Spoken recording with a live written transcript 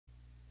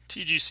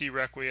TGC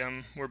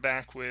Requiem. We're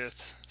back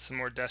with some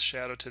more Death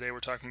Shadow today. We're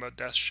talking about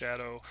Death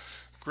Shadow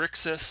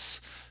Grixis.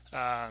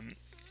 Um,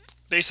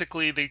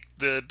 Basically,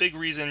 the big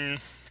reason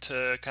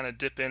to kind of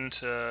dip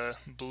into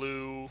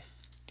blue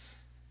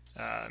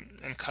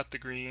and cut the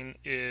green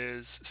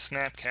is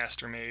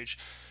Snapcaster Mage.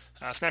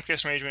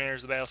 Snapcaster Mage, when it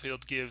enters the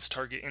battlefield, gives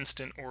target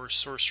instant or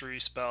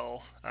sorcery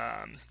spell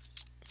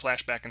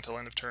flashback until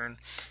end of turn.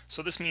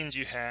 So this means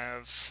you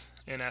have,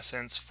 in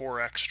essence,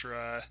 4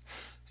 extra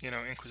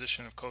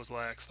Inquisition of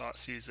Kozilek, Thought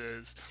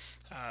Seizes,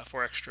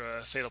 4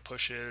 extra Fatal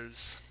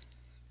Pushes,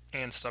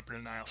 and Stubborn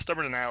Denial.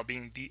 Stubborn Denial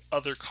being the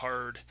other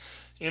card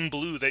in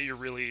blue that you're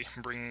really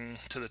bringing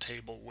to the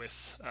table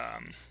with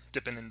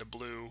dipping into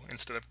blue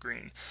instead of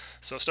green.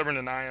 So Stubborn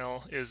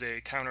Denial is a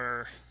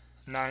counter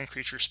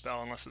non-creature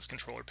spell unless its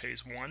controller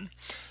pays 1.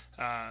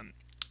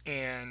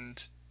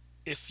 And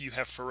if you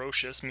have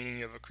Ferocious, meaning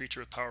you have a creature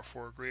with power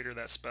 4 or greater,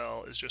 that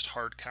spell is just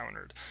hard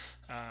countered.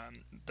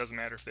 Doesn't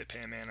matter if they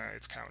pay a mana,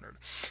 it's countered.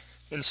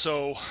 And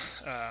so,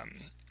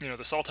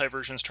 the Sultai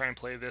versions try and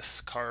play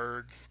this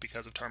card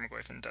because of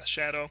Tarmogoyf and Death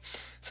Shadow.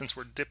 Since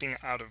we're dipping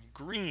out of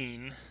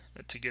green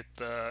to get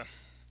the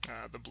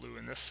blue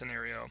in this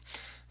scenario,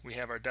 we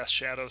have our Death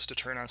Shadows to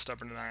turn on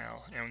Stubborn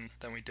Denial, and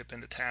then we dip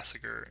into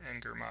Tasigur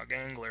and Gurmag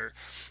Angler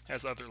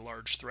as other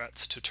large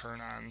threats to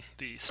turn on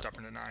the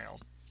Stubborn Denial.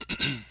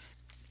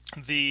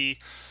 The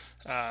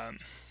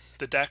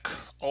deck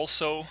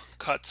also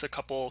cuts a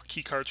couple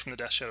key cards from the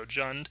Death Shadow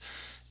Jund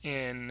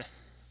in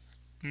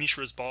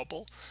Mishra's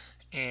Bauble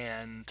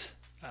and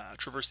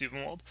Traverse the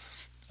Uvenwald.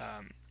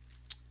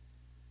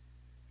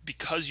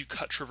 Because you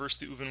cut Traverse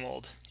the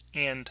Uvenwald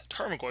and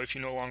Tarmogoyf,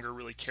 you no longer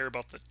really care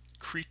about the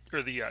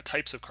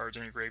types of cards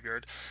in your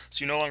graveyard.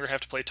 So you no longer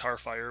have to play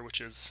Tarfire, which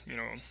is,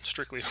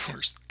 strictly a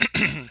worse.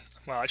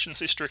 Well, I shouldn't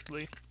say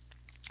strictly.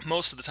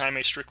 Most of the time,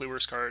 a strictly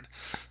worse card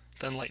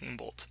than Lightning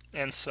Bolt.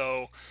 And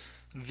so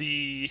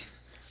the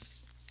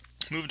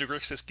move to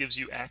Grixis gives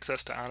you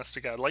access to Honest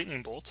to God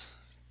Lightning Bolt.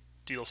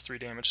 Deals 3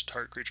 damage to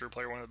target creature or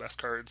player, one of the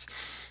best cards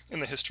in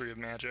the history of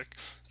Magic.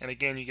 And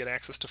again, you get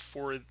access to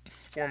four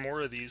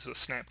more of these with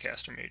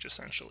Snapcaster Mage,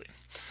 essentially.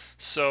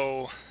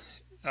 So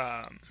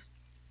that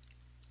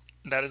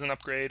is an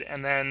upgrade.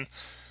 And then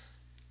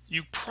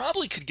you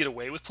probably could get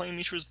away with playing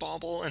Mishra's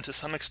Bauble, and to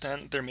some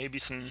extent there may be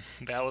some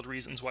valid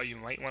reasons why you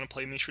might want to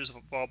play Mishra's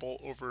Bauble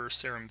over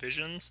Serum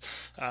Visions.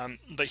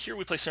 But here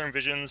we play Serum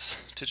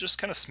Visions to just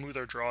kind of smooth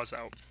our draws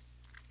out.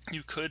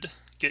 You could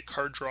get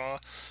card draw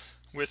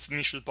with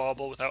Mishra's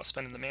Bauble without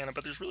spending the mana,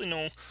 but there's really no,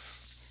 I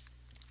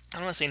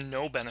don't want to say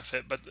no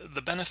benefit, but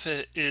the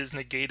benefit is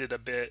negated a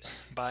bit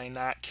by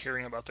not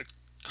caring about the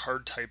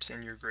card types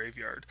in your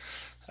graveyard.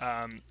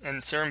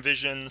 And Serum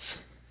Visions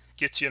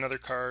gets you another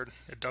card.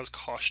 It does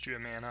cost you a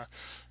mana,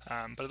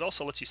 but it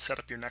also lets you set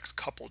up your next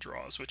couple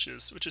draws, which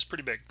is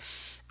pretty big.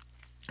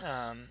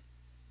 And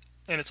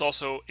it's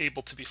also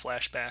able to be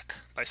flashback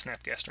by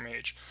Snapcaster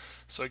Mage.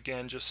 So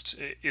again,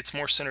 it's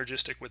more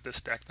synergistic with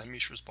this deck than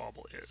Mishra's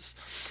Bauble is.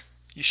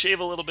 You shave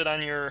a little bit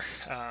on your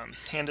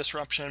hand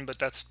disruption, but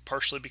that's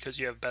partially because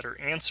you have better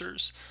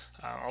answers.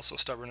 Also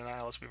Stubborn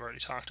Denial, as we've already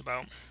talked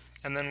about.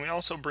 And then we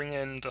also bring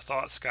in the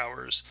Thought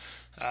Scours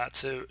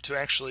to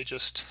actually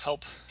just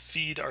help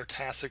feed our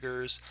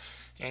Tasigurs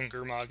and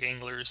Gurmag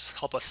Anglers,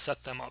 help us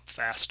set them up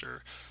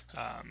faster,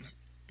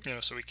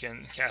 so we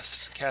can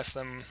cast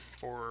them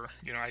for,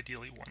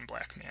 ideally 1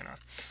 black mana.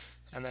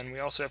 And then we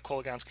also have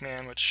Kolaghan's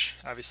Command, which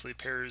obviously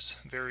pairs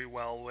very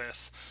well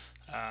with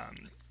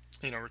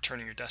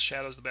returning your Death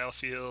Shadows to the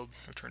battlefield,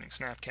 returning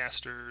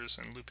Snapcasters,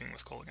 and looping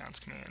with Kolaghan's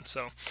Command.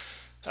 So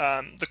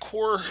the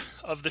core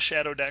of the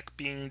Shadow deck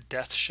being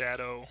Death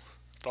Shadow,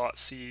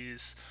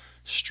 Thoughtseize,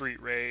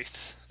 Street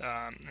Wraith,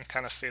 and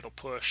kind of Fatal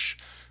Push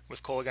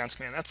with Kolaghan's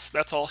Command.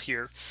 That's all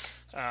here.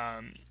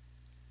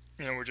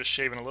 We're just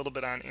shaving a little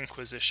bit on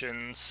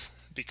Inquisitions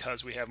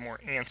because we have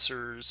more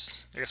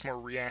answers, I guess more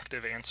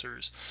reactive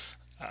answers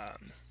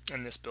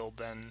in this build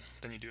than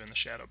you do in the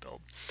Shadow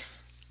build.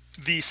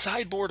 The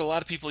sideboard, a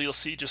lot of people you'll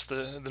see just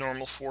the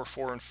normal 4,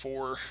 4, and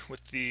 4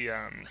 with the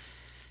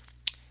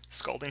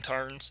Scalding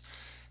Tarns,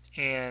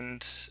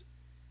 and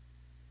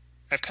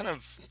I've kind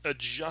of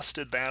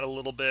adjusted that a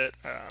little bit,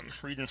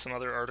 reading some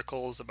other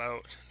articles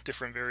about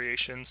different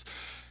variations.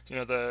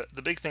 The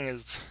big thing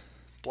is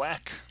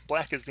black.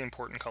 Black is the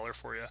important color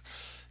for you,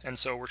 and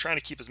so we're trying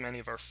to keep as many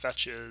of our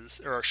fetches,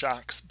 or our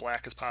shocks,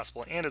 black as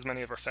possible, and as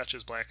many of our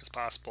fetches black as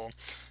possible,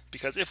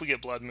 because if we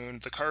get Blood Moon,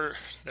 the card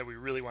that we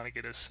really want to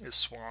get is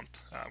Swamp.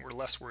 We're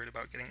less worried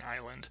about getting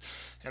Island,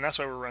 and that's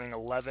why we're running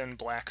 11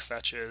 black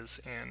fetches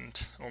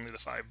and only the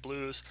 5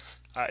 blues.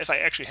 If I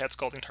actually had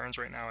Scalding Tarns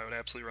right now, I would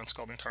absolutely run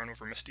Scalding Tarn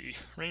over Misty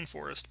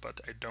Rainforest, but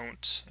I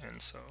don't,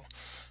 and so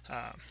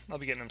I'll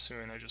be getting them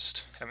soon. I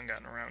just haven't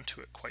gotten around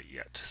to it quite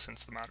yet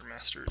since the Modern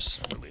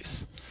Masters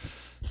release.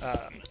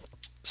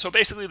 So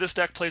basically this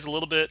deck plays a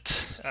little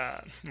bit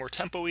more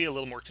tempo-y, a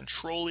little more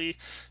control-y.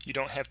 You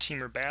don't have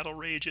Temur Battle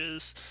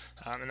Rages,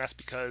 and that's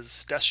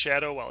because Death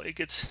Shadow, while it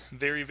gets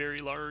very, very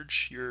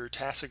large, your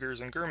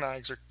Tasigurs and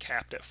Gurmags are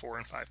capped at 4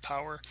 and 5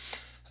 power.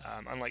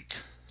 Unlike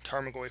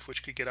Tarmogoyf,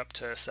 which could get up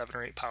to 7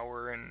 or 8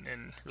 power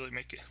and really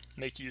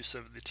make use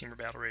of the Temur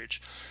Battle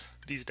Rage.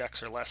 These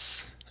decks are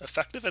less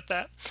effective at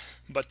that,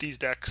 but this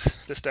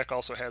deck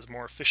also has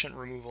more efficient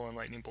removal in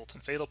Lightning Bolt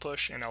and Fatal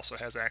Push, and also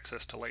has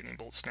access to Lightning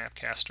Bolt,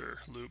 Snapcaster,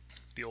 Loop,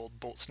 the old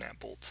Bolt Snap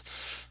Bolt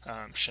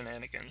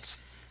shenanigans.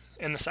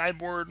 In the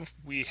sideboard,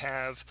 we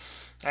have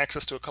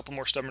access to a couple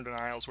more Stubborn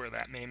Denials where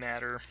that may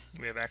matter.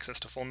 We have access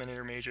to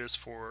Fulminator Mages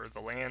for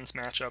the lands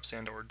matchups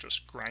and or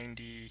just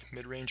grindy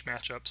mid-range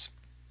matchups.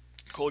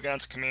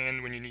 Kolaghan's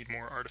Command when you need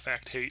more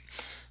artifact hate,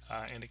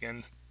 and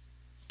again,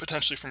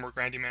 potentially for more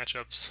grindy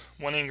matchups.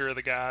 One Anger of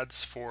the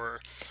Gods for,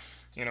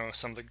 you know,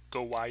 some of the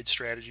go wide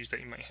strategies that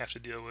you might have to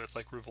deal with,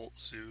 like Revolt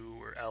Zoo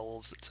or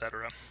Elves,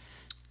 etc.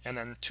 And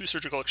then 2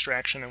 Surgical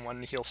Extraction and 1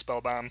 Nihil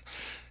Spellbomb.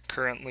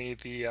 Currently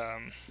the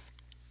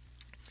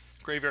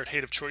graveyard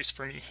hate of choice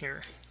for me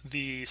here.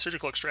 The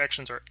Surgical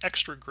Extractions are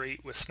extra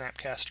great with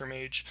Snapcaster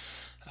Mage,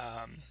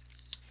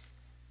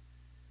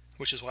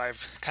 which is why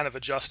I've kind of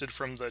adjusted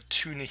from the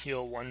 2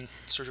 Nihil, 1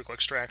 Surgical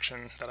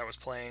Extraction that I was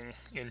playing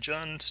in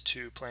Jund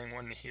to playing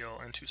 1 Nihil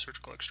and 2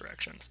 Surgical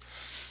Extractions.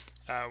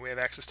 We have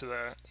access to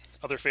the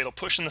other Fatal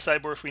Push in the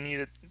sideboard if we need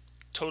it.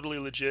 Totally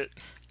legit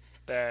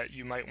that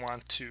you might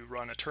want to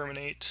run a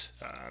Terminate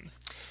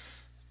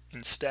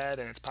instead,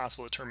 and it's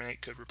possible that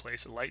Terminate could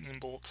replace a Lightning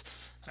Bolt.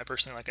 I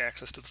personally like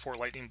access to the 4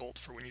 Lightning Bolt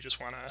for when you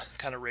just want to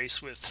kind of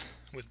race with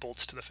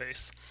bolts to the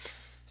face.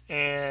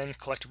 And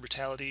Collective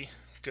Brutality,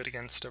 good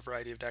against a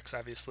variety of decks,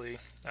 obviously.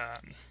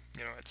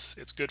 You know,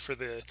 it's good for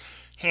the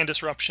hand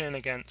disruption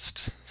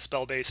against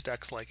spell-based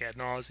decks like Ad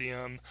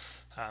Nauseam,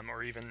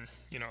 or even,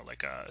 you know,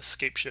 like a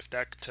Scape Shift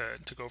deck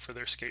to go for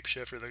their Scape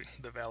Shift, or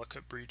the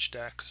Valakut Breach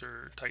decks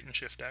or Titan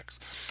Shift decks.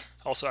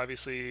 Also,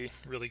 obviously,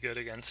 really good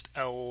against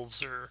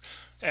Elves or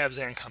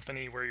Abzan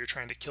Company, where you're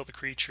trying to kill the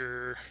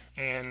creature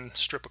and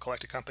strip a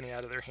Collected Company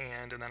out of their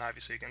hand, and then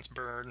obviously against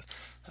Burn,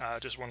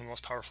 just one of the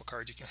most powerful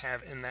cards you can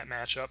have in that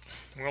matchup.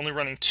 We're only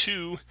running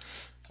 2,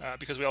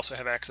 because we also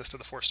have access to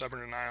the 4 Stubborn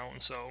Denial,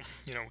 and so,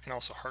 you know, we can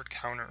also hard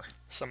counter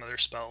some of their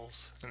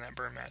spells in that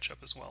Burn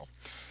matchup as well.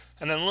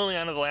 And then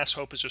Liliana, the Last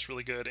Hope, is just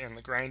really good in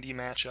the grindy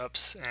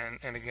matchups,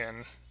 and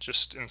again,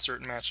 just in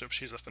certain matchups,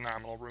 she's a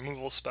phenomenal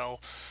removal spell.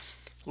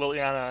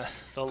 Liliana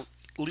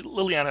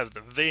of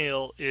the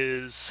Veil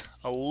is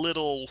a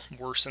little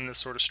worse in this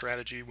sort of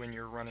strategy when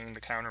you're running the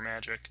counter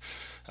magic,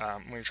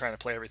 when you're trying to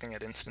play everything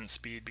at instant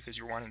speed, because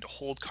you're wanting to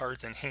hold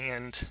cards in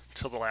hand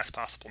till the last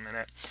possible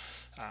minute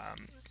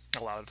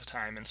a lot of the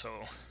time, and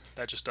so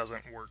that just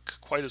doesn't work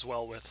quite as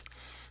well with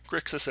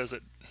Grixis as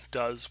it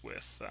does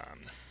with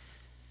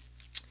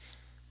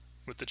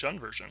the Jund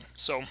version.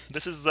 So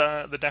this is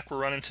the deck we're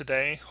running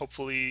today.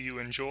 Hopefully you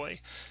enjoy,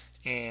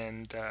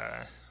 and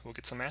we'll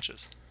get some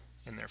matches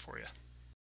in there for you.